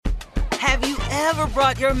Have you ever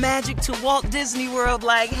brought your magic to Walt Disney World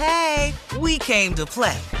like, hey, we came to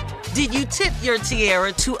play? Did you tip your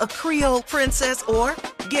tiara to a Creole princess or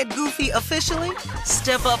get goofy officially?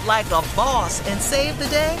 Step up like a boss and save the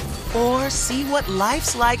day? Or see what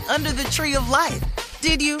life's like under the tree of life?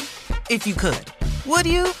 Did you? If you could. Would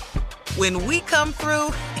you? When we come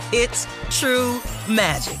through, it's true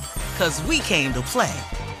magic. 'Cause we came to play.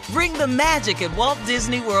 Bring the magic at Walt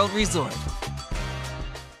Disney World Resort.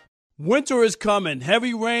 Winter is coming.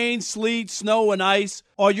 Heavy rain, sleet, snow, and ice.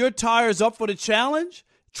 Are your tires up for the challenge?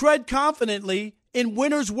 Tread confidently in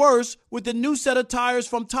winter's worst with the new set of tires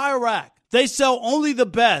from Tire Rack. They sell only the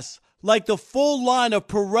best, like the full line of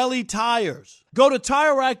Pirelli tires. Go to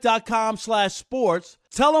TireRack.com/sports.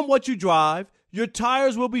 Tell them what you drive. Your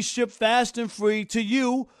tires will be shipped fast and free to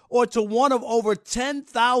you or to one of over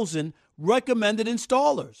 10,000 recommended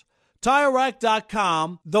installers.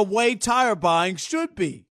 TireRack.com, the way tire buying should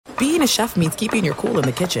be. Being a chef means keeping your cool in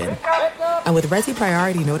the kitchen. And with Resi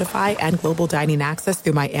Priority Notify and Global Dining Access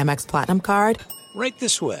through my Amex Platinum card, right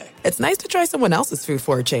this way. It's nice to try someone else's food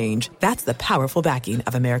for a change. That's the powerful backing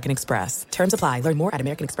of American Express. Terms apply. Learn more at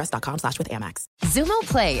americanexpress.com/withAmex. Xumo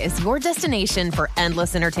Play is your destination for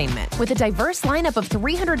endless entertainment. With a diverse lineup of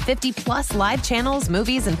 350 plus live channels,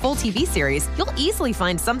 movies, and full TV series, you'll easily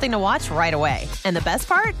find something to watch right away. And the best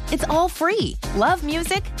part? It's all free. Love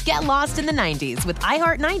music? Get lost in the 90s with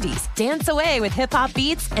iHeart 90s. Dance away with hip-hop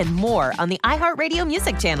beats and more on the iHeartRadio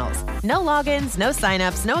music channels. No logins, no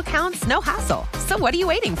signups, no accounts, no hassle. So what are you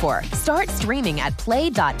waiting for? Start streaming at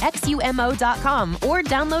play.xumo.com or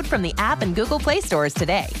download from the app and Google Play stores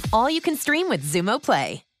today. All you can stream with Xumo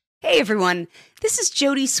Play. Hey everyone, this is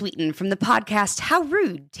Jody Sweeten from the podcast How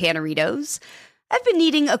Rude, Tanneritos. I've been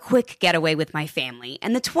needing a quick getaway with my family,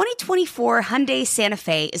 and the 2024 Hyundai Santa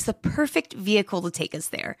Fe is the perfect vehicle to take us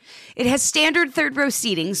there. It has standard third-row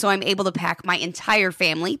seating, so I'm able to pack my entire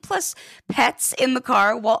family, plus pets, in the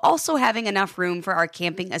car, while also having enough room for our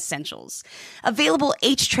camping essentials. Available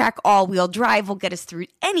H-Track all-wheel drive will get us through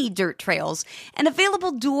any dirt trails, and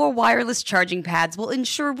available dual wireless charging pads will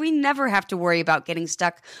ensure we never have to worry about getting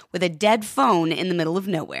stuck with a dead phone in the middle of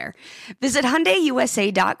nowhere. Visit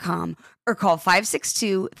HyundaiUSA.com or call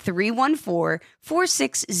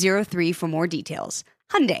 562-314-4603 for more details.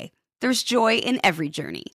 Hyundai, there's joy in every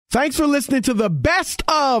journey. Thanks for listening to the best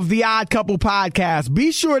of the Odd Couple podcast.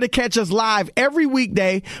 Be sure to catch us live every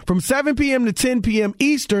weekday from 7 p.m. to 10 p.m.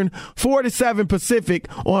 Eastern, 4 to 7 Pacific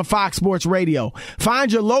on Fox Sports Radio.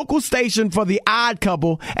 Find your local station for the Odd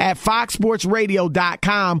Couple at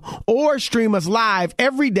foxsportsradio.com or stream us live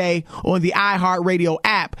every day on the iHeartRadio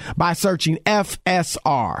app by searching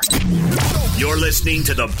FSR. You're listening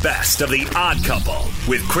to the best of the Odd Couple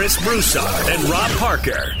with Chris Broussard and Rob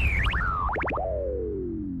Parker.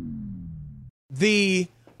 The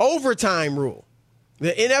overtime rule.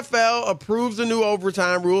 The NFL approves the new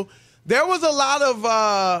overtime rule. There was a lot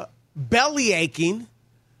of belly aching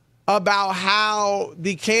about how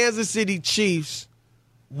the Kansas City Chiefs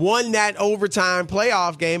won that overtime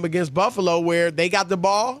playoff game against Buffalo, where they got the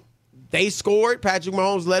ball, they scored, Patrick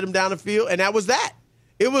Mahomes led them down the field, and that was that.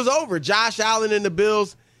 It was over. Josh Allen and the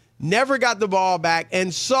Bills never got the ball back,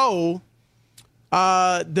 and so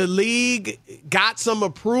the league got some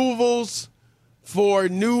approvals for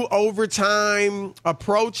new overtime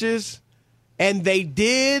approaches, and they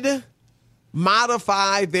did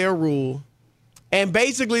modify their rule. And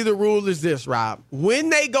basically the rule is this, Rob. When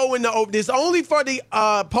they go into over, it's only for the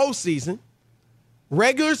postseason.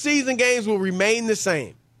 Regular season games will remain the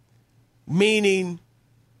same, meaning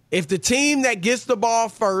if the team that gets the ball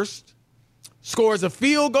first scores a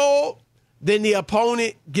field goal, then the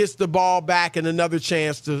opponent gets the ball back and another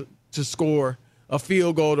chance to score a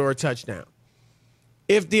field goal or a touchdown.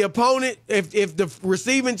 If the opponent, if the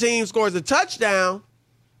receiving team scores a touchdown,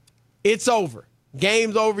 it's over.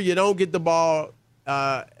 Game's over. You don't get the ball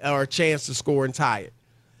or a chance to score and tie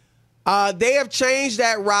it. They have changed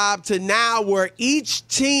that, Rob, to now where each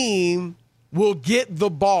team will get the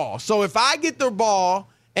ball. So if I get the ball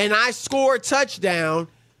and I score a touchdown,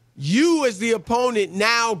 you as the opponent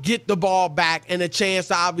now get the ball back and a chance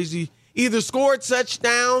to obviously either score a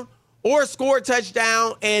touchdown or score a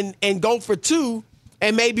touchdown and go for two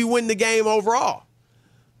and maybe win the game overall.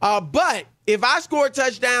 But if I score a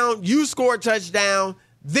touchdown, you score a touchdown,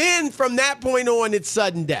 then from that point on, it's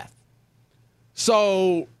sudden death.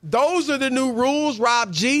 So those are the new rules.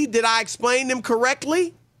 Rob G., did I explain them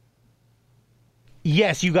correctly?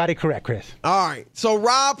 Yes, you got it correct, Chris. All right. So,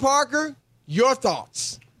 Rob Parker, your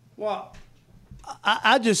thoughts? Well,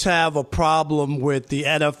 I just have a problem with the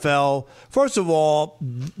NFL. First of all,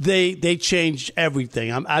 they changed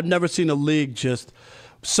everything. I've never seen a league just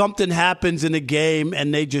something happens in a game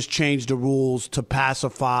and they just change the rules to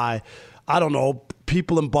pacify, I don't know,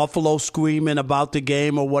 people in Buffalo screaming about the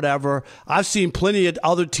game or whatever. I've seen plenty of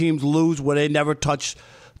other teams lose where they never touch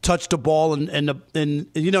the ball and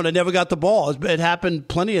they never got the ball. It happened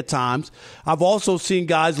plenty of times. I've also seen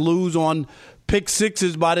guys lose on pick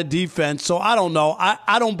sixes by the defense. So I don't know.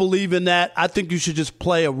 I don't believe in that. I think you should just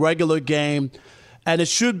play a regular game, and it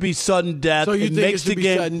should be sudden death. So you think it should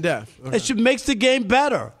be sudden death? Okay. It makes the game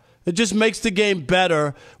better. It just makes the game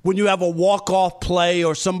better when you have a walk-off play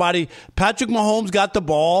or somebody. Patrick Mahomes got the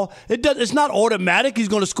ball. It's not automatic he's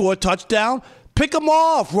going to score a touchdown. Pick him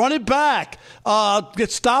off, run it back,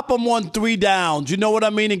 stop him on 3 downs, you know what I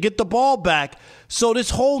mean, and get the ball back. So this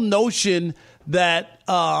whole notion that,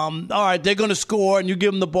 all right, they're going to score and you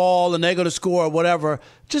give them the ball and they're going to score or whatever,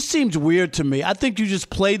 just seems weird to me. I think you just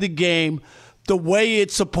play the game the way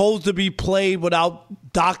it's supposed to be played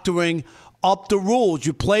without doctoring up the rules.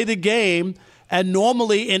 You play the game, and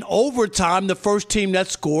normally in overtime, the first team that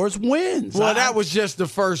scores wins. Well, that was just the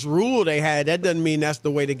first rule they had. That doesn't mean that's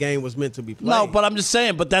the way the game was meant to be played. No, but I'm just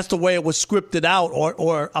saying, but that's the way it was scripted out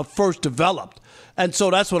or first developed. And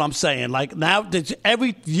so that's what I'm saying. Like now,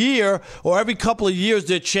 every year or every couple of years,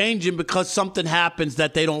 they're changing because something happens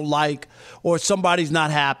that they don't like or somebody's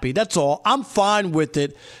not happy. That's all. I'm fine with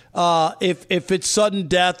it. If it's sudden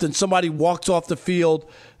death and somebody walks off the field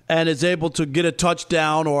and is able to get a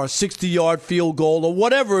touchdown or a 60-yard field goal or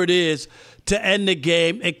whatever it is to end the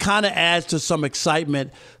game, it kind of adds to some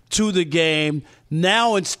excitement to the game.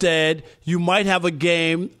 Now instead, you might have a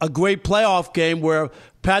great playoff game where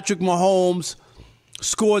Patrick Mahomes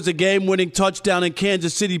scores a game-winning touchdown in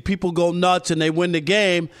Kansas City. People go nuts and they win the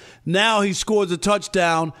game. Now he scores a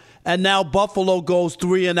touchdown, and now Buffalo goes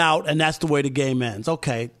 3 and out, and that's the way the game ends.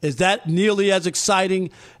 Okay, is that nearly as exciting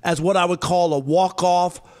as what I would call a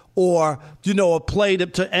walk-off or, a play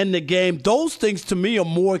to end the game? Those things to me are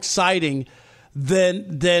more exciting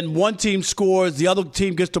than one team scores, the other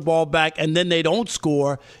team gets the ball back, and then they don't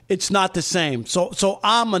score. It's not the same. So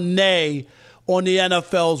I'm a nay on the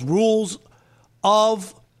NFL's rules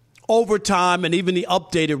of overtime and even the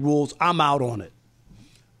updated rules. I'm out on it.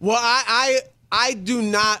 Well, I do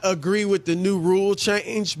not agree with the new rule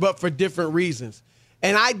change, but for different reasons.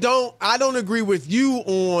 And I don't agree with you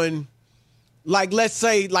on, like, let's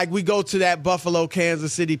say, like, we go to that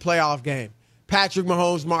Buffalo-Kansas City playoff game. Patrick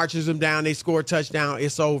Mahomes marches them down. They score a touchdown.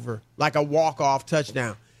 It's over, like a walk-off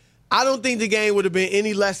touchdown. I don't think the game would have been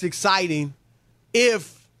any less exciting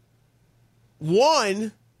if,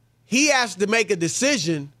 one, he has to make a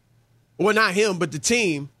decision, well, not him, but the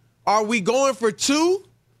team. Are we going for 2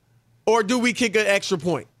 or do we kick an extra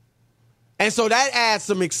point? And so that adds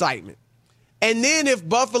some excitement. And then if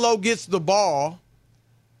Buffalo gets the ball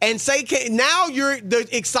and say, now the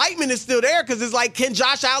excitement is still there because it's like, can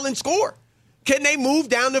Josh Allen score? Can they move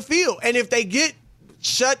down the field? And if they get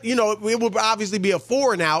shut, it would obviously be a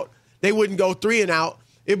 4 and out. They wouldn't go 3 and out.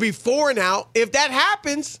 It'd be 4 and out. If that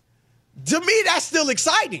happens, to me, that's still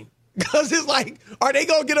exciting. Because it's like, are they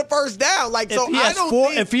going to get a first down? Like, so I don't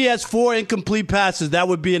think. If he has 4 incomplete passes, that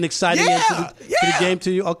would be an exciting end to the game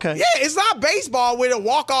to you? Okay. Yeah, it's not baseball with a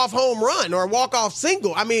walk-off home run or a walk-off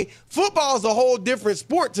single. I mean, football is a whole different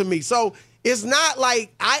sport to me. So it's not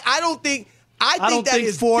like, I don't think. I think that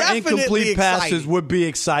is 4 definitely incomplete passes exciting. Would be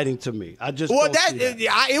exciting to me. I just well, don't see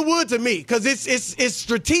that. It would to me because it's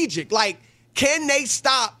strategic. Like, can they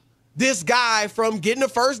stop this guy from getting a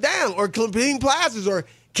first down or completing passes, or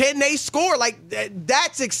can they score? Like,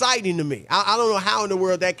 that's exciting to me. I don't know how in the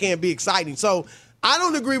world that can't be exciting. So I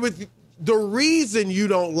don't agree with the reason you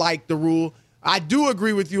don't like the rule. I do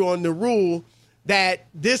agree with you on the rule that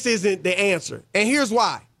this isn't the answer, and here's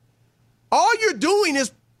why. All you're doing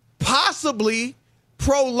is possibly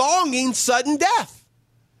prolonging sudden death.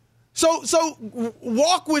 So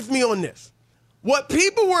walk with me on this. What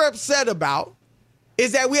people were upset about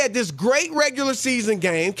is that we had this great regular season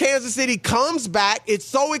game. Kansas City comes back. It's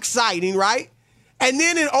so exciting, right? And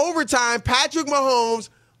then in overtime, Patrick Mahomes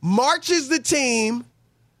marches the team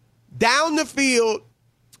down the field,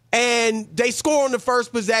 and they score on the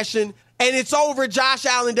first possession, and it's over. Josh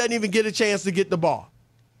Allen doesn't even get a chance to get the ball.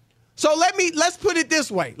 So let's put it this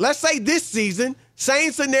way. Let's say this season,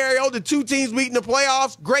 same scenario, the 2 teams meet in the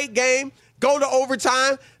playoffs, great game, go to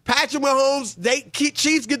overtime. Patrick Mahomes,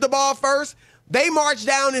 Chiefs get the ball first. They march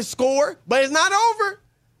down and score, but it's not over.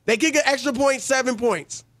 They kick an extra point, 7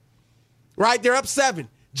 points. Right? They're up 7.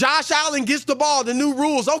 Josh Allen gets the ball, the new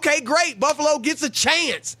rules. Okay, great. Buffalo gets a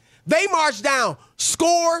chance. They march down,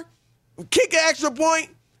 score, kick an extra point,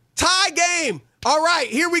 tie game. All right,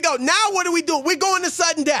 here we go. Now what do we do? We're going to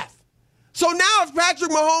sudden death. So now if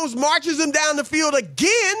Patrick Mahomes marches them down the field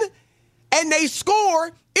again and they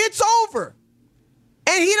score, it's over.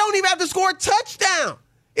 And he don't even have to score a touchdown.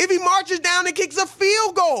 If he marches down and kicks a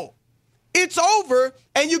field goal, it's over,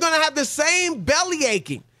 and you're going to have the same belly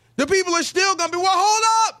aching. The people are still going to be, well, hold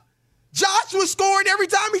up. Joshua scored every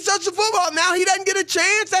time he touched the football. Now he doesn't get a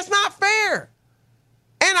chance. That's not fair.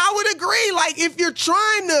 And I would agree, like, if you're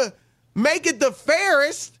trying to make it the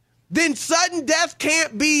fairest, then sudden death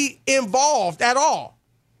can't be involved at all.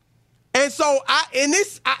 And so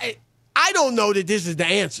I don't know that this is the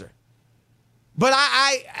answer. But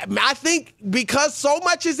I think because so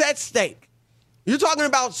much is at stake, you're talking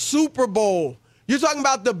about Super Bowl, you're talking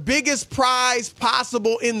about the biggest prize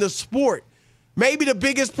possible in the sport, maybe the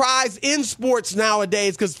biggest prize in sports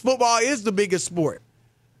nowadays because football is the biggest sport,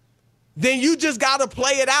 then you just got to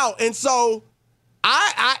play it out. And so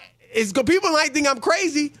people might think I'm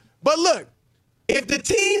crazy, but look, if the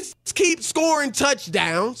teams keep scoring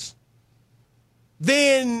touchdowns,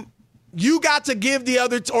 then you got to give the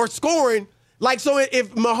other or scoring. Like, so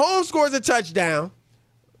if Mahomes scores a touchdown,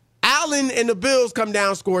 Allen and the Bills come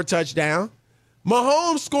down, score a touchdown,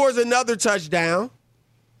 Mahomes scores another touchdown,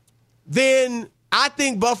 then I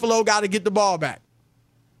think Buffalo got to get the ball back.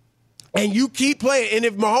 And you keep playing. And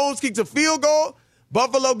if Mahomes kicks a field goal,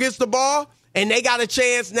 Buffalo gets the ball, and they got a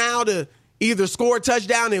chance now to either score a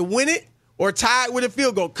touchdown and win it or tie it with a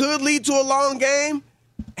field goal. Could lead to a long game.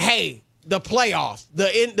 Hey, the playoffs,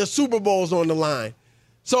 the Super Bowl's on the line.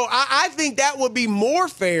 So I think that would be more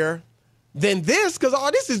fair than this, because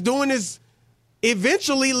all this is doing is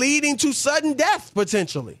eventually leading to sudden death,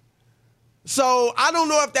 potentially. So I don't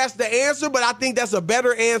know if that's the answer, but I think that's a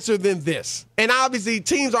better answer than this. And obviously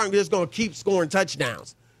teams aren't just going to keep scoring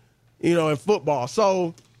touchdowns, in football.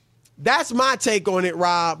 So that's my take on it,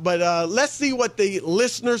 Rob. But let's see what the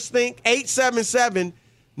listeners think. 877-99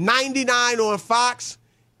 on Fox,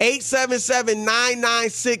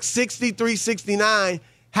 877-996-6369.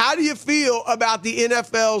 How do you feel about the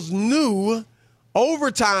NFL's new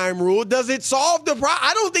overtime rule? Does it solve the problem?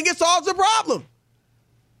 I don't think it solves the problem.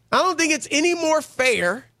 I don't think it's any more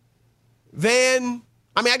fair than,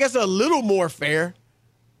 I guess a little more fair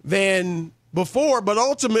than before, but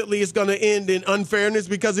ultimately it's going to end in unfairness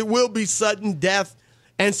because it will be sudden death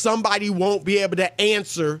and somebody won't be able to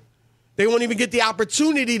answer. They won't even get the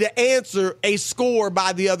opportunity to answer a score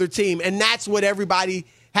by the other team. And that's what everybody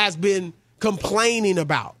has been complaining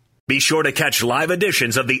about. Be sure to catch live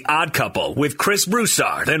editions of The Odd Couple with Chris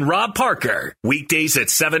Broussard and Rob Parker. Weekdays at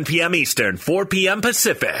 7 p.m. Eastern, 4 p.m.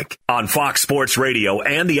 Pacific on Fox Sports Radio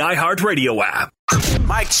and the iHeartRadio app.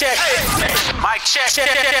 Mic check. Mic check.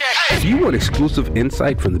 Do you want exclusive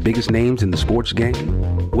insight from the biggest names in the sports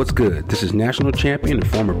game? What's good? This is national champion and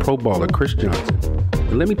former pro baller Chris Johnson.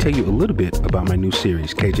 And let me tell you a little bit about my new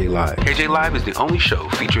series, KJ Live. KJ Live is the only show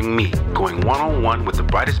featuring me going one-on-one with the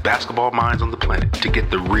brightest basketball minds on the planet to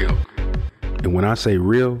get the real. And when I say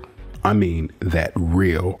real, I mean that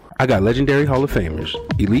real. I got legendary Hall of Famers,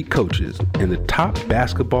 elite coaches, and the top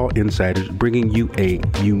basketball insiders bringing you a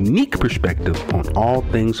unique perspective on all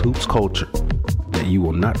things hoops culture that you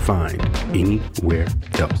will not find anywhere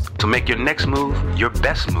else. So make your next move your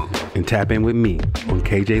best move and tap in with me on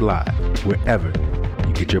KJ Live, wherever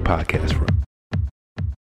you get your podcast from.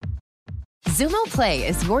 Zumo Play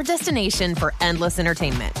is your destination for endless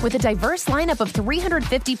entertainment. With a diverse lineup of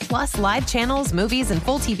 350 plus live channels, movies, and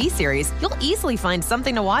full TV series, you'll easily find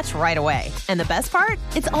something to watch right away. And the best part?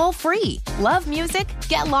 It's all free. Love music?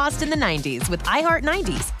 Get lost in the 90s with iHeart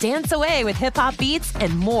 90s, dance away with hip-hop beats,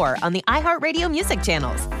 and more on the iHeartRadio music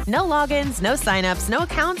channels. No logins, no signups, no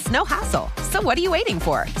accounts, no hassle. So what are you waiting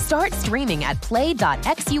for? Start streaming at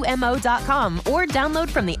play.xumo.com or download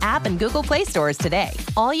from the app and Google Play stores today.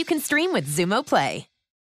 All you can stream with Zumo Play.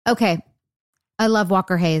 Okay. I love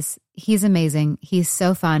Walker Hayes. He's amazing. He's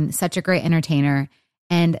so fun, such a great entertainer.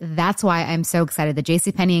 And that's why I'm so excited that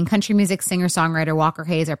JCPenney and country music singer-songwriter Walker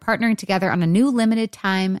Hayes are partnering together on a new limited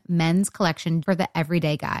time men's collection for the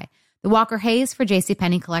everyday guy. The Walker Hayes for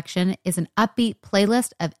JCPenney collection is an upbeat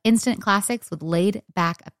playlist of instant classics with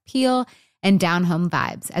laid-back appeal and down-home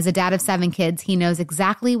vibes. As a dad of 7 kids, he knows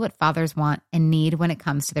exactly what fathers want and need when it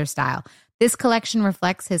comes to their style. This collection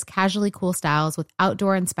reflects his casually cool styles with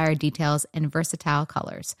outdoor-inspired details and versatile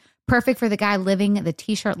colors. Perfect for the guy living the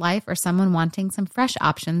t-shirt life or someone wanting some fresh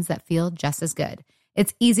options that feel just as good.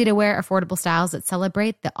 It's easy to wear, affordable styles that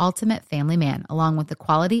celebrate the ultimate family man, along with the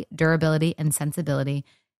quality, durability, and sensibility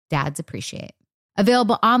dads appreciate.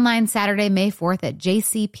 Available online Saturday, May 4th at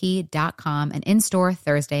jcp.com and in-store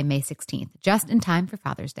Thursday, May 16th, just in time for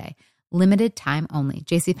Father's Day. Limited time only.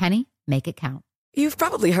 JCPenney, make it count. You've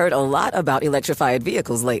probably heard a lot about electrified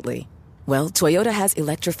vehicles lately. Well, Toyota has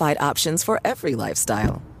electrified options for every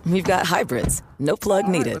lifestyle. We've got hybrids, no plug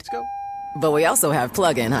needed. Let's go. But we also have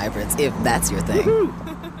plug-in hybrids, if that's your thing.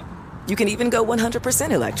 You can even go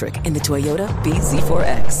 100% electric in the Toyota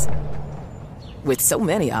BZ4X. With so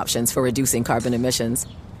many options for reducing carbon emissions,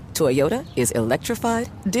 Toyota is electrified,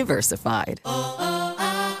 diversified.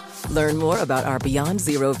 Learn more about our Beyond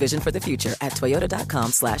Zero vision for the future at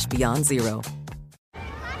toyota.com/Beyond Zero.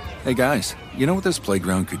 Hey guys, you know what this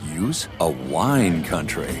playground could use? A wine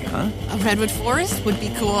country, huh? A redwood forest would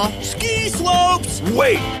be cool. Ski slopes!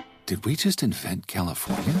 Wait! Did we just invent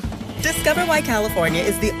California? Discover why California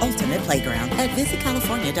is the ultimate playground at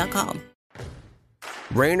visitcalifornia.com.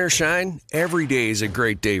 Rain or shine, every day is a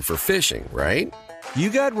great day for fishing, right?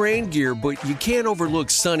 You got rain gear, but you can't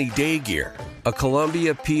overlook sunny day gear. A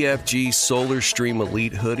Columbia PFG Solar Stream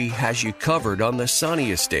Elite hoodie has you covered on the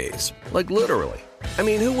sunniest days. Like literally. I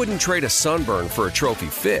mean, who wouldn't trade a sunburn for a trophy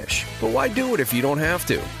fish? But why do it if you don't have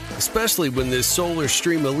to? Especially when this Solar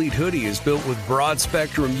Stream Elite hoodie is built with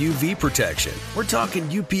broad-spectrum UV protection. We're talking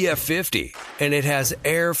UPF 50, and it has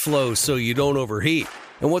airflow so you don't overheat.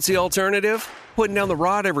 And what's the alternative? Putting down the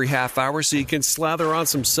rod every half hour so you can slather on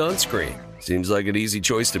some sunscreen. Seems like an easy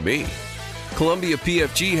choice to me. Columbia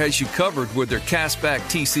PFG has you covered with their Castback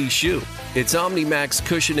TC shoe. Its OmniMax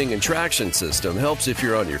cushioning and traction system helps if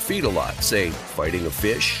you're on your feet a lot, say, fighting a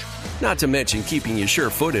fish. Not to mention keeping you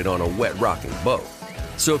sure-footed on a wet rocking boat.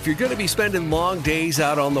 So if you're going to be spending long days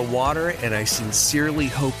out on the water, and I sincerely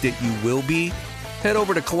hope that you will be, head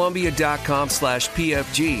over to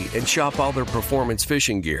Columbia.com/PFG and shop all their performance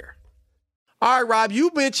fishing gear. All right, Rob,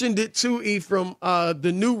 you mentioned it too, Ephraim,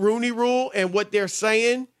 the new Rooney Rule, and what they're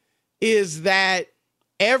saying is that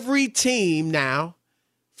every team now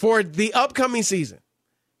for the upcoming season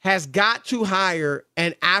has got to hire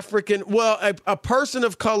an African, a person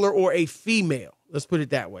of color or a female. Let's put it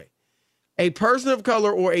that way. A person of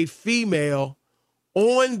color or a female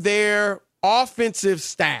on their offensive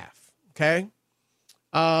staff, okay,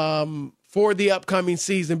 for the upcoming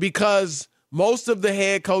season, because most of the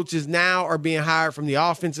head coaches now are being hired from the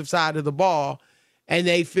offensive side of the ball, and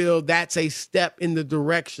they feel that's a step in the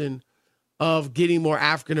direction of getting more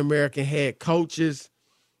African-American head coaches.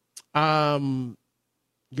 Your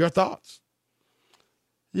thoughts?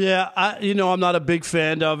 Yeah, I'm not a big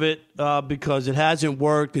fan of it because it hasn't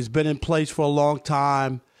worked. It's been in place for a long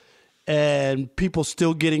time, and people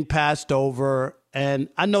still getting passed over. And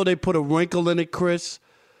I know they put a wrinkle in it, Chris,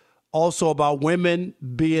 also about women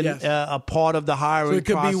being a part of the hiring process.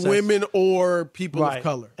 So it could be women or people right. of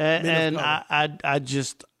color. And I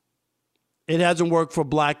just, it hasn't worked for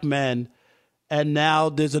black men. And now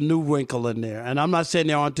there's a new wrinkle in there. And I'm not saying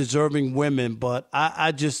there aren't deserving women, but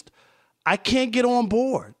I can't get on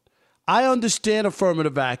board. I understand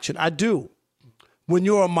affirmative action. I do. When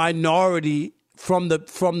you're a minority from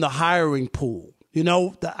the hiring pool,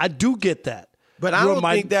 I do get that. But I don't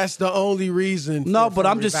think that's the only reason. No, but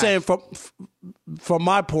I'm just saying from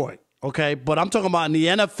my point, okay? But I'm talking about in the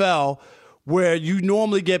NFL where you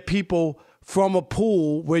normally get people from a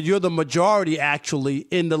pool where you're the majority actually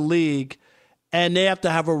in the league, and they have to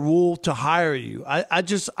have a rule to hire you.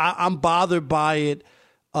 I'm bothered by it.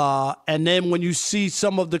 And then when you see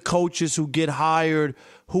some of the coaches who get hired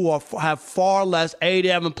who have far less, A, they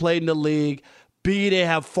haven't played in the league, B, they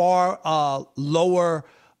have far lower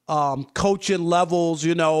coaching levels,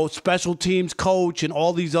 special teams coach and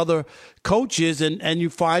all these other coaches, and you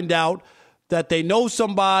find out that they know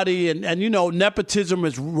somebody, and nepotism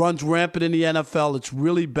runs rampant in the NFL. It's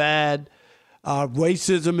really bad.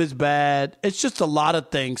 Racism is bad. It's just a lot of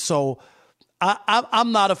things. So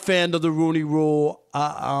I'm not a fan of the Rooney Rule.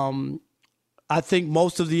 I think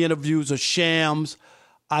most of the interviews are shams.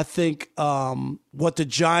 I think what the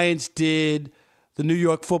Giants did, the New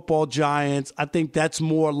York Football Giants, I think that's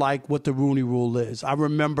more like what the Rooney Rule is. I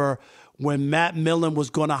remember when Matt Millen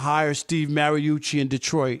was going to hire Steve Mariucci in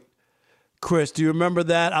Detroit. Chris, do you remember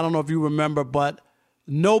that? I don't know if you remember, but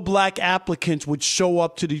no black applicants would show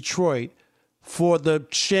up to Detroit for the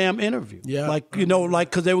sham interview. Yeah.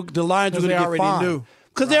 Because the Lions were going to get fined.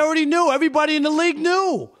 Because they already knew. Everybody in the league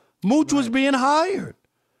knew. Mooch was being hired.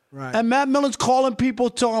 Right. And Matt Millen's calling people,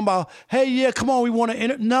 talking about, hey, yeah, come on, we want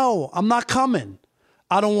to No, I'm not coming.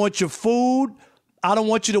 I don't want your food. I don't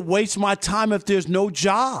want you to waste my time if there's no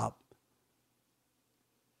job.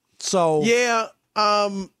 So yeah,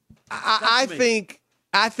 I think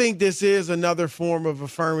this is another form of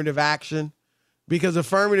affirmative action, because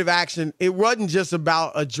affirmative action, it wasn't just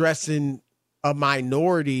about addressing a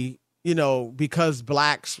minority, because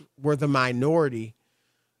blacks were the minority.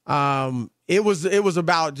 It was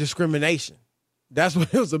about discrimination. That's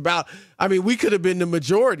what it was about. I mean, we could have been the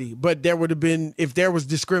majority, but there would have been, if there was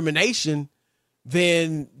discrimination,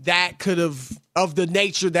 then that could have, of the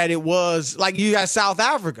nature that it was, like you got South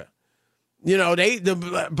Africa. You know,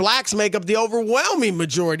 the blacks make up the overwhelming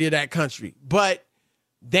majority of that country, but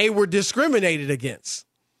they were discriminated against.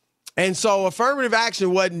 And so affirmative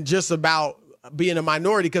action wasn't just about being a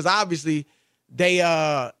minority, because obviously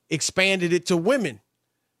they expanded it to women.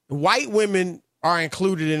 White women are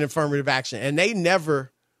included in affirmative action, and they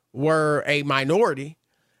never were a minority.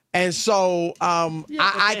 And so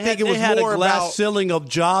I think it was had more a glass about ceiling of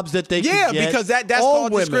jobs that they could get. Yeah, because that's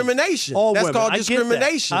called women. discrimination. All that's women. called I get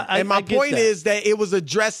discrimination. that. And my I get point that. is that it was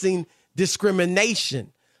addressing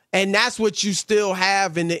discrimination. And that's what you still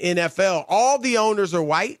have in the NFL. All the owners are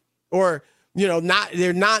white, or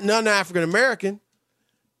none African American.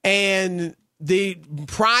 And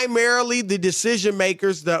primarily the decision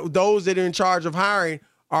makers, those that are in charge of hiring,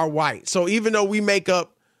 are white. So even though we make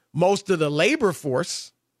up most of the labor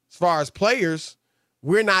force, as far as players,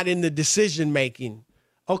 we're not in the decision making.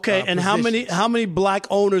 Okay, and how many black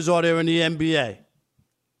owners are there in the NBA?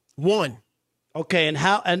 One. Okay,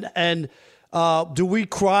 and do we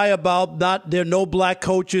cry about there are no black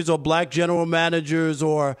coaches or black general managers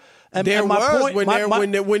or? And there my was point, when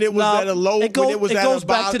it was at a low, when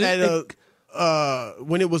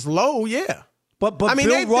it was low, yeah. But I mean,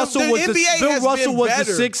 Bill Russell was the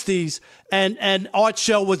better. 60s and Art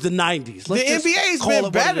Shell was the 90s. The NBA's been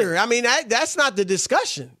better. I mean, that's not the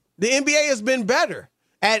discussion. The NBA has been better.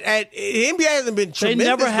 The NBA hasn't been tremendous. They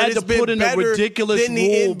never had to put in a ridiculous than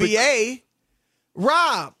the rule NBA.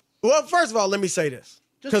 Rob, well, first of all, let me say this,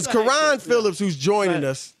 because Karan Phillips, who's joining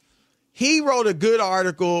us, he wrote a good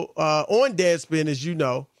article on Deadspin, as you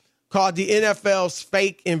know, called "The NFL's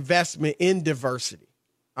Fake Investment in Diversity."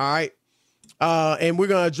 All right. And we're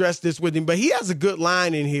going to address this with him. But he has a good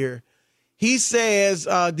line in here. He says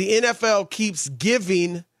the NFL keeps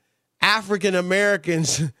giving African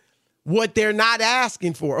Americans what they're not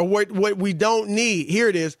asking for, or what we don't need. Here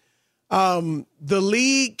it is. The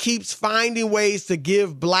league keeps finding ways to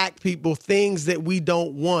give black people things that we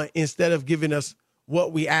don't want instead of giving us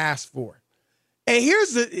what we ask for. And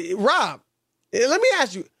here's Rob, let me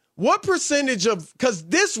ask you, what percentage of, because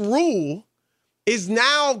this rule is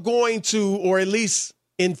now going to, or at least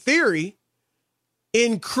in theory,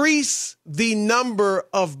 increase the number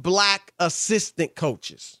of black assistant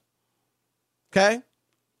coaches. Okay?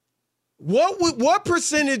 What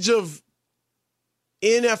percentage of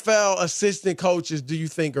NFL assistant coaches do you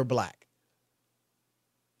think are black?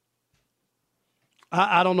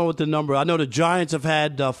 I don't know what the number. I know the Giants have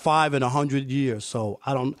had 5 in 100 years. So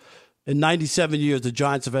in 97 years, the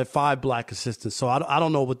Giants have had 5 black assistants. So I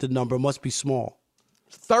don't know what the number. It must be small.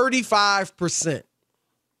 35%.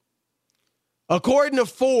 According to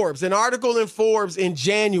Forbes, an article in Forbes in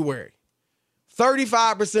January,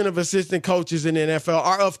 35% of assistant coaches in the NFL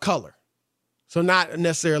are of color. So not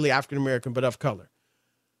necessarily African-American, but of color.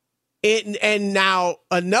 And now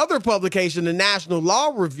another publication, the National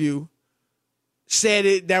Law Review, said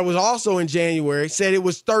it, that was also in January, said it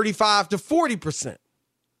was 35 to 40%.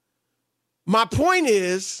 My point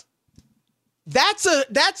is, that's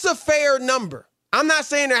a fair number. I'm not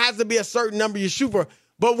saying there has to be a certain number you shoot for,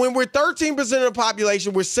 but when we're 13% of the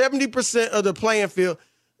population, we're 70% of the playing field,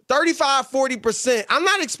 35, 40%, I'm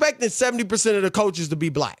not expecting 70% of the coaches to be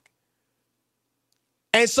black.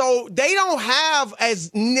 And so they don't have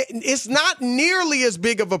it's not nearly as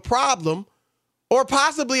big of a problem, or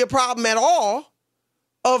possibly a problem at all,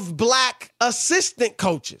 of black assistant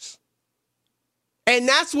coaches. And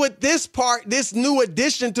that's what this new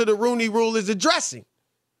addition to the Rooney Rule is addressing.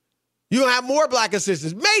 You'll have more black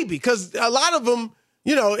assistants, maybe, because a lot of them,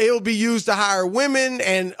 it will be used to hire women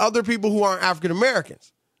and other people who aren't African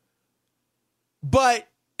Americans. But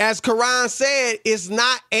as Karan said, it's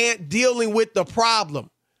not dealing with the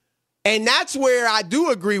problem. And that's where I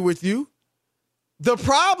do agree with you. The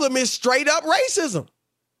problem is straight up racism.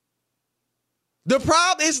 The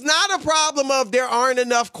problem is not a problem of there aren't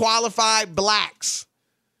enough qualified blacks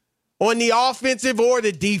on the offensive or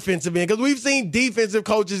the defensive end, because we've seen defensive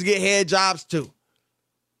coaches get head jobs too.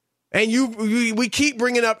 And we keep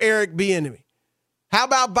bringing up Eric Bieniemy. How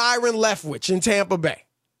about Byron Leftwich in Tampa Bay?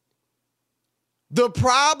 The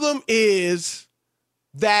problem is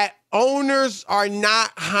that owners are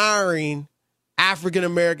not hiring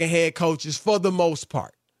African-American head coaches for the most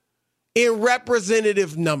part in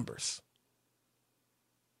representative numbers.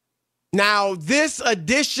 Now, this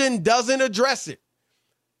addition doesn't address it.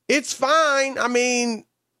 It's fine. I mean,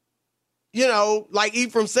 like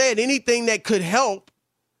Ephraim said, anything that could help.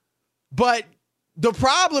 But the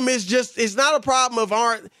problem is just, it's not a problem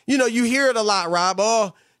of you hear it a lot, Rob.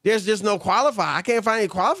 Oh, there's just no qualified. I can't find any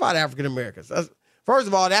qualified African Americans. First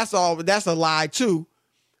of all, that's a lie too.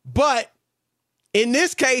 But in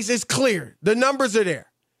this case, it's clear. The numbers are there.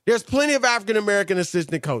 There's plenty of African American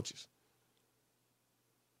assistant coaches.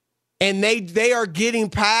 And they are getting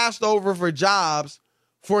passed over for jobs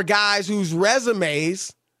for guys whose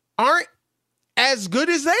resumes aren't as good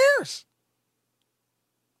as theirs.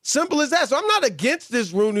 Simple as that. So I'm not against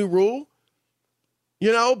this Rooney Rule,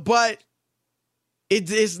 but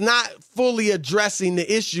it's not fully addressing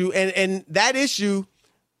the issue. And that issue,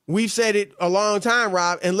 we've said it a long time,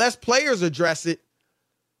 Rob, unless players address it,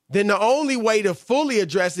 then the only way to fully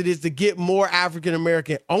address it is to get more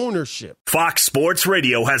African-American ownership. Fox Sports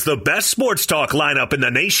Radio has the best sports talk lineup in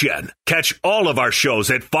the nation. Catch all of our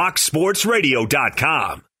shows at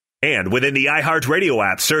foxsportsradio.com. And within the iHeartRadio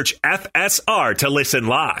app, search FSR to listen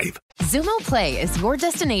live. Zumo Play is your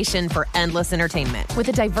destination for endless entertainment. With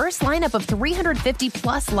a diverse lineup of 350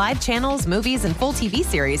 plus live channels, movies, and full TV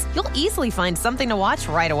series, you'll easily find something to watch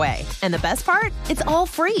right away. And the best part? It's all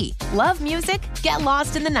free. Love music? Get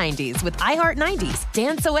lost in the 90s with iHeart 90s,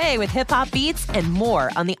 dance away with hip-hop beats, and more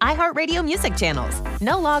on the iHeartRadio music channels.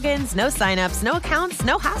 No logins, no signups, no accounts,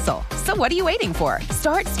 no hassle. So what are you waiting for?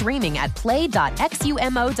 Start streaming at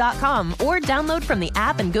play.xumo.com or download from the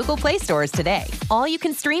app and Google Play stores today. All you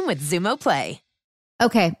can stream with Zumo Play.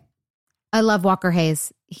 Okay. I love Walker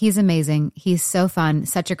Hayes. He's amazing. He's so fun,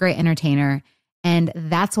 such a great entertainer. And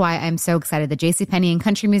that's why I'm so excited that JCPenney and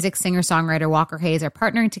country music singer-songwriter Walker Hayes are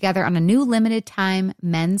partnering together on a new limited-time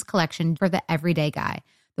men's collection for the everyday guy.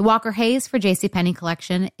 The Walker Hayes for JCPenney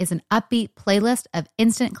collection is an upbeat playlist of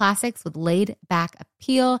instant classics with laid-back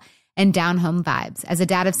appeal and down-home vibes. As a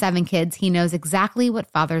dad of 7 kids, he knows exactly what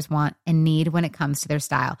fathers want and need when it comes to their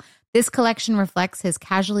style. This collection reflects his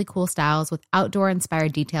casually cool styles with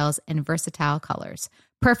outdoor-inspired details and versatile colors.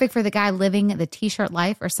 Perfect for the guy living the t-shirt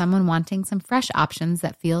life or someone wanting some fresh options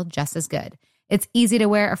that feel just as good. It's easy to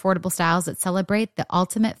wear, affordable styles that celebrate the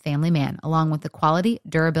ultimate family man, along with the quality,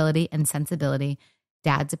 durability, and sensibility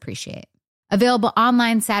dads appreciate. Available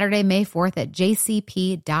online Saturday, May 4th at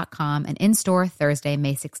jcp.com and in-store Thursday,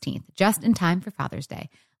 May 16th, just in time for Father's Day.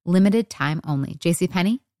 Limited time only.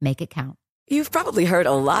 JCPenney, make it count. You've probably heard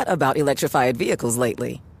a lot about electrified vehicles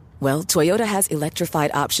lately. Well, Toyota has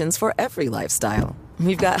electrified options for every lifestyle.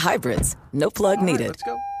 We've got hybrids, no plug needed. Let's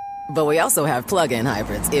go. But we also have plug-in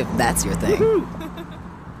hybrids, if that's your thing. Woo-hoo.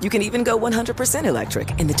 You can even go 100%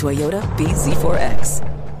 electric in the Toyota bZ4X.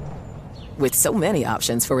 With so many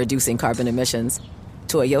options for reducing carbon emissions,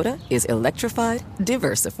 Toyota is electrified,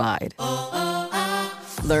 diversified.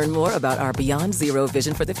 Learn more about our Beyond Zero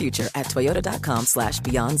vision for the future at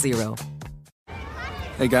toyota.com/Beyond Zero.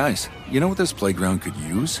 Hey guys, you know what this playground could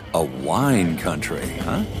use? A wine country,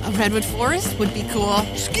 huh? A redwood forest would be cool.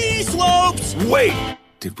 Ski slopes! Wait!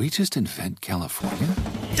 Did we just invent California?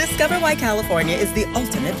 Discover why California is the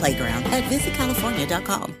ultimate playground at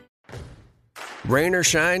visitcalifornia.com. Rain or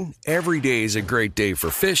shine, every day is a great day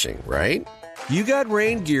for fishing, right? You got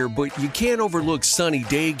rain gear, but you can't overlook sunny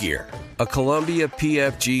day gear. A Columbia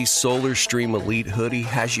PFG Solar Stream Elite hoodie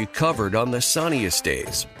has you covered on the sunniest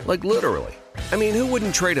days. Like literally. I mean, who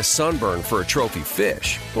wouldn't trade a sunburn for a trophy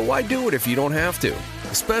fish? But why do it if you don't have to?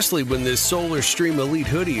 Especially when this Solar Stream Elite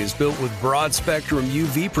hoodie is built with broad spectrum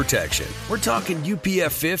UV protection. We're talking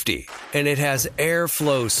UPF 50, and it has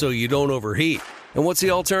airflow so you don't overheat. And what's the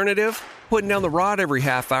alternative? Putting down the rod every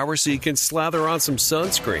half hour so you can slather on some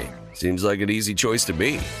sunscreen. Seems like an easy choice to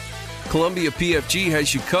me. Columbia PFG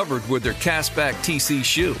has you covered with their Castback TC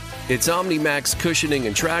shoe. Its OmniMax cushioning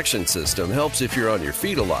and traction system helps if you're on your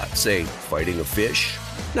feet a lot, say, fighting a fish.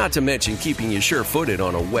 Not to mention keeping you sure-footed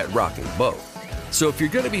on a wet rocking boat. So if you're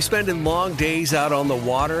going to be spending long days out on the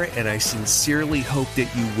water, and I sincerely hope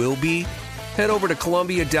that you will be, head over to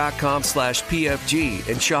Columbia.com/PFG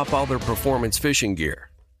and shop all their performance fishing gear.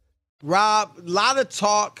 Rob, a lot of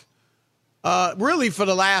talk, really for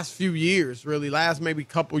the last few years, last maybe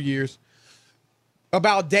couple years,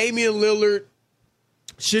 about Damian Lillard.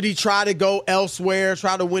 Should he try to go elsewhere,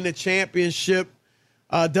 try to win a championship?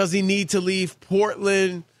 Does he need to leave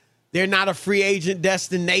Portland? They're not a free agent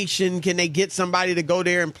destination. Can they get somebody to go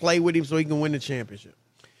there and play with him so he can win the championship?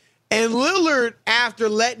 And Lillard, after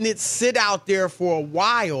letting it sit out there for a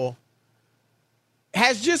while,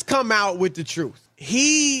 has just come out with the truth.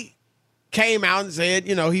 He came out and said,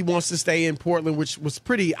 he wants to stay in Portland, which was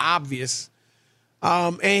pretty obvious.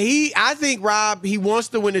 And I think, Rob, he wants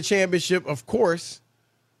to win a championship, of course,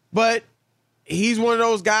 but he's one of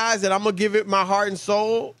those guys that I'm going to give it my heart and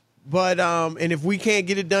soul. But, and if we can't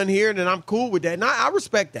get it done here, then I'm cool with that. And I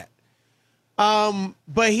respect that.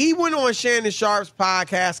 But he went on Shannon Sharp's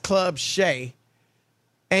podcast, Club Shay,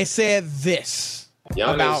 and said this.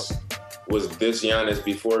 Giannis was this Giannis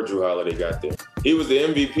before Jrue Holiday got there. He was the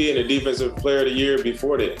MVP and the Defensive Player of the Year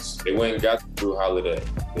before this. They went and got Jrue Holiday.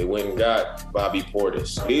 They went and got Bobby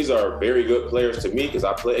Portis. These are very good players to me because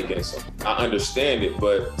I play against them. I understand it,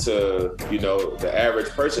 but to, the average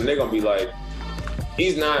person, they're going to be like,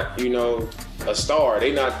 he's not, a star.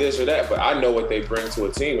 They not this or that, but I know what they bring to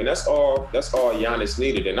a team, and that's all Giannis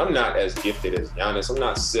needed. And I'm not as gifted as Giannis. I'm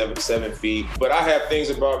not 7 feet, but I have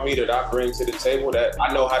things about me that I bring to the table that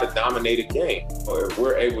I know how to dominate a game. So if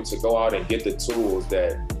we're able to go out and get the tools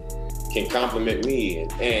that can complement me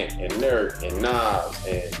and Ant and Nurk and Nas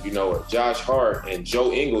and, Josh Hart and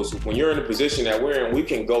Joe Ingles, when you're in the position that we're in, we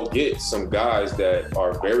can go get some guys that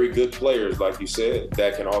are very good players, like you said,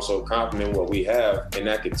 that can also complement what we have and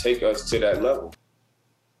that can take us to that level.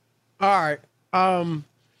 All right.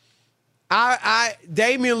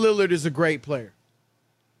 Damian Lillard is a great player.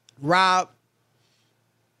 Rob,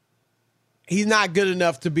 he's not good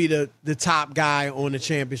enough to be the top guy on the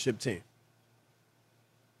championship team.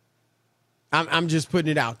 I'm just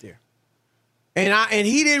putting it out there. And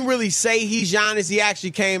he didn't really say he's Giannis. He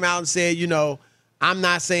actually came out and said, I'm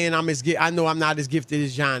not saying I know I'm not as gifted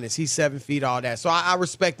as Giannis. He's 7 feet, all that. So I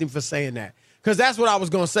respect him for saying that. Because that's what I was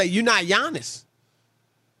going to say. You're not Giannis.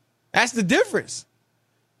 That's the difference.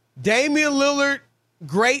 Damian Lillard,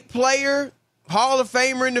 great player, Hall of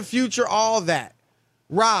Famer in the future, all that.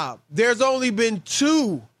 Rob, there's only been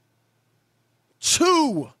two,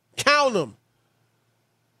 count them,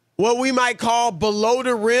 what we might call below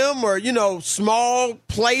the rim or, small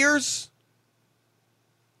players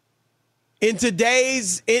in the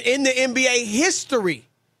NBA history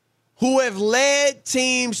who have led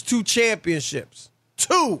teams to championships.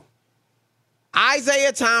 2,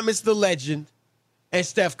 Isaiah Thomas, the legend, and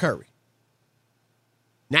Steph Curry.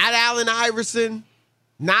 Not Allen Iverson,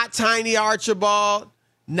 not Tiny Archibald,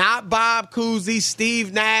 not Bob Cousy,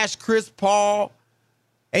 Steve Nash, Chris Paul.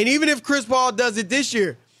 And even if Chris Paul does it this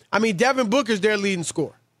year, Devin Booker's their leading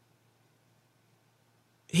scorer.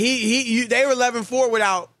 They were 11-4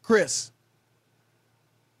 without Chris.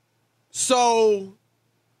 So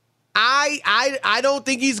I don't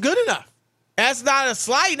think he's good enough. That's not a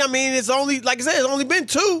slight. It's only, like I said, it's only been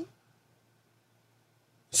 2.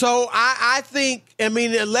 So I think,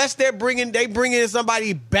 unless they bring in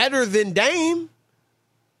somebody better than Dame,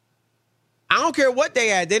 I don't care what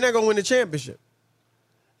they add. They're not going to win the championship.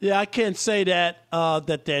 Yeah, I can't say that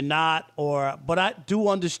that they're not, but I do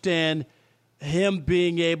understand him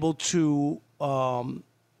being able to, what's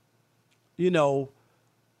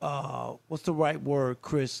the right word,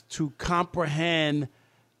 Chris? To comprehend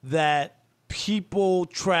that people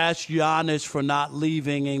trash Giannis for not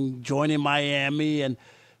leaving and joining Miami, and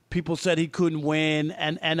people said he couldn't win.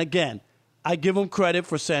 And again, I give him credit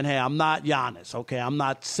for saying, hey, I'm not Giannis, okay? I'm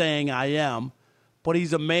not saying I am. But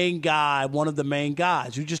he's a main guy, one of the main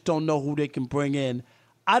guys. You just don't know who they can bring in.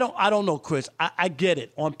 I don't know, Chris. I get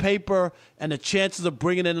it. On paper, and the chances of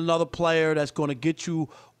bringing in another player that's going to get you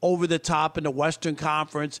over the top in the Western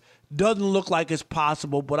Conference doesn't look like it's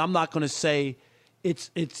possible, but I'm not going to say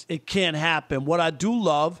it can't happen. What I do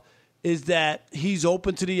love is that he's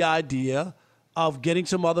open to the idea of getting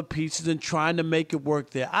some other pieces and trying to make it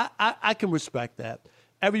work there. I can respect that.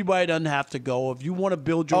 Everybody doesn't have to go. If you want to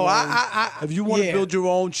build your own, build your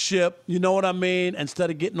own ship, you know what I mean?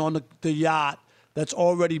 Instead of getting on the yacht that's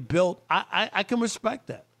already built, I can respect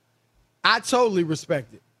that. I totally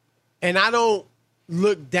respect it, and I don't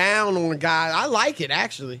look down on a guy. I like it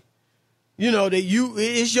actually.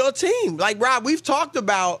 It's your team. Like Rob, we've talked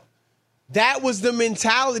about that was the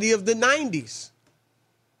mentality of the '90s.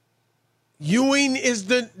 Ewing is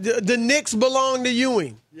the Knicks belong to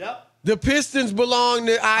Ewing. Yep. The Pistons belong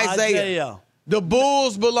to Isaiah. The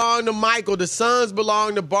Bulls belong to Michael. The Suns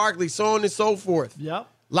belong to Barkley, so on and so forth. Yep.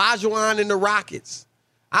 Lajuan and the Rockets.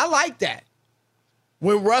 I like that.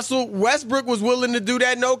 When Russell Westbrook was willing to do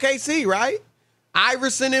that in OKC, right?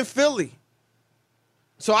 Iverson in Philly.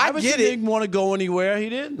 So I get it. Iverson didn't want to go anywhere. He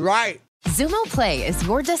didn't. Right. Xumo Play is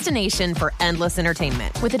your destination for endless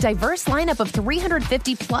entertainment. With a diverse lineup of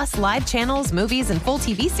 350-plus live channels, movies, and full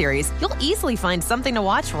TV series, you'll easily find something to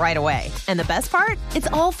watch right away. And the best part? It's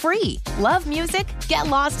all free. Love music? Get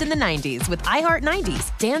lost in the 90s with iHeart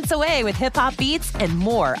 90s, dance away with hip-hop beats, and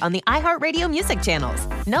more on the iHeartRadio music channels.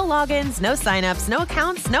 No logins, no signups, no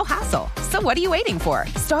accounts, no hassle. So what are you waiting for?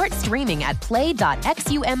 Start streaming at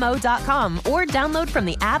play.xumo.com or download from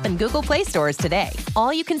the app and Google Play stores today.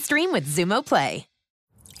 All you can stream with Xumo Play.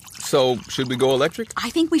 So, should we go electric? I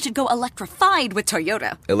think we should go electrified with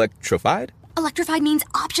Toyota. Electrified? Electrified means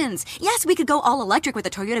options. Yes, we could go all electric with a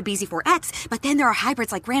Toyota BZ4X, but then there are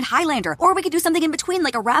hybrids like Grand Highlander, or we could do something in between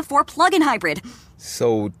like a RAV4 plug-in hybrid.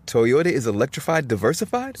 So Toyota is electrified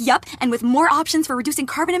diversified? Yup, and with more options for reducing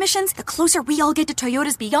carbon emissions, the closer we all get to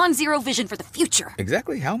Toyota's Beyond Zero vision for the future.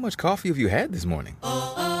 Exactly how much coffee have you had this morning?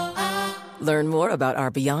 Learn more about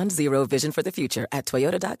our Beyond Zero vision for the future at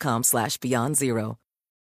toyota.com/Beyond Zero.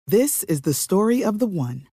 This is the story of the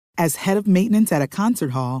one. As head of maintenance at a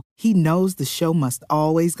concert hall, he knows the show must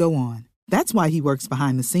always go on. That's why he works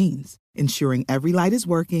behind the scenes, ensuring every light is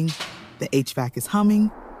working, the HVAC is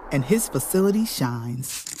humming, and his facility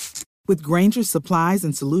shines. With Grainger's supplies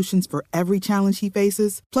and solutions for every challenge he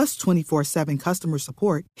faces, plus 24/7 customer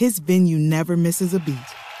support, his venue never misses a beat.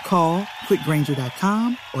 Call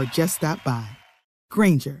quickgrainger.com or just stop by.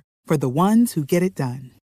 Grainger, for the ones who get it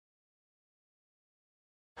done.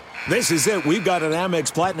 This is it. We've got an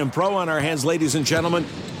Amex Platinum Pro on our hands, ladies and gentlemen.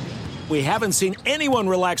 We haven't seen anyone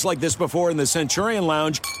relax like this before in the Centurion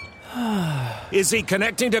Lounge. Is he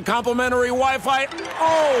connecting to complimentary Wi-Fi?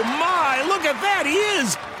 Oh, my. Look at that. He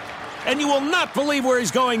is. And you will not believe where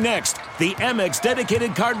he's going next. The Amex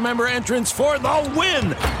dedicated card member entrance for the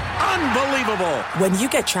win. Unbelievable. When you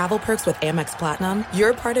get travel perks with Amex Platinum,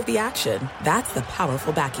 you're part of the action. That's the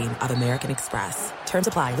powerful backing of American Express. Terms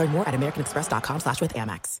apply. Learn more at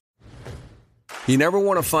americanexpress.com/withAmex. You never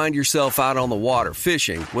want to find yourself out on the water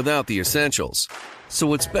fishing without the essentials.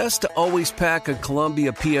 So it's best to always pack a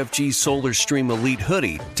Columbia PFG Solar Stream Elite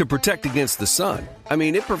hoodie to protect against the sun. I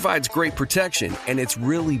mean, it provides great protection, and it's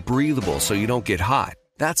really breathable so you don't get hot.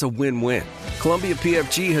 That's a win-win. Columbia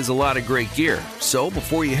PFG has a lot of great gear. So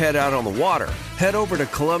before you head out on the water, head over to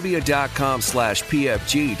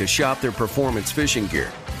Columbia.com/PFG to shop their performance fishing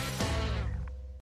gear.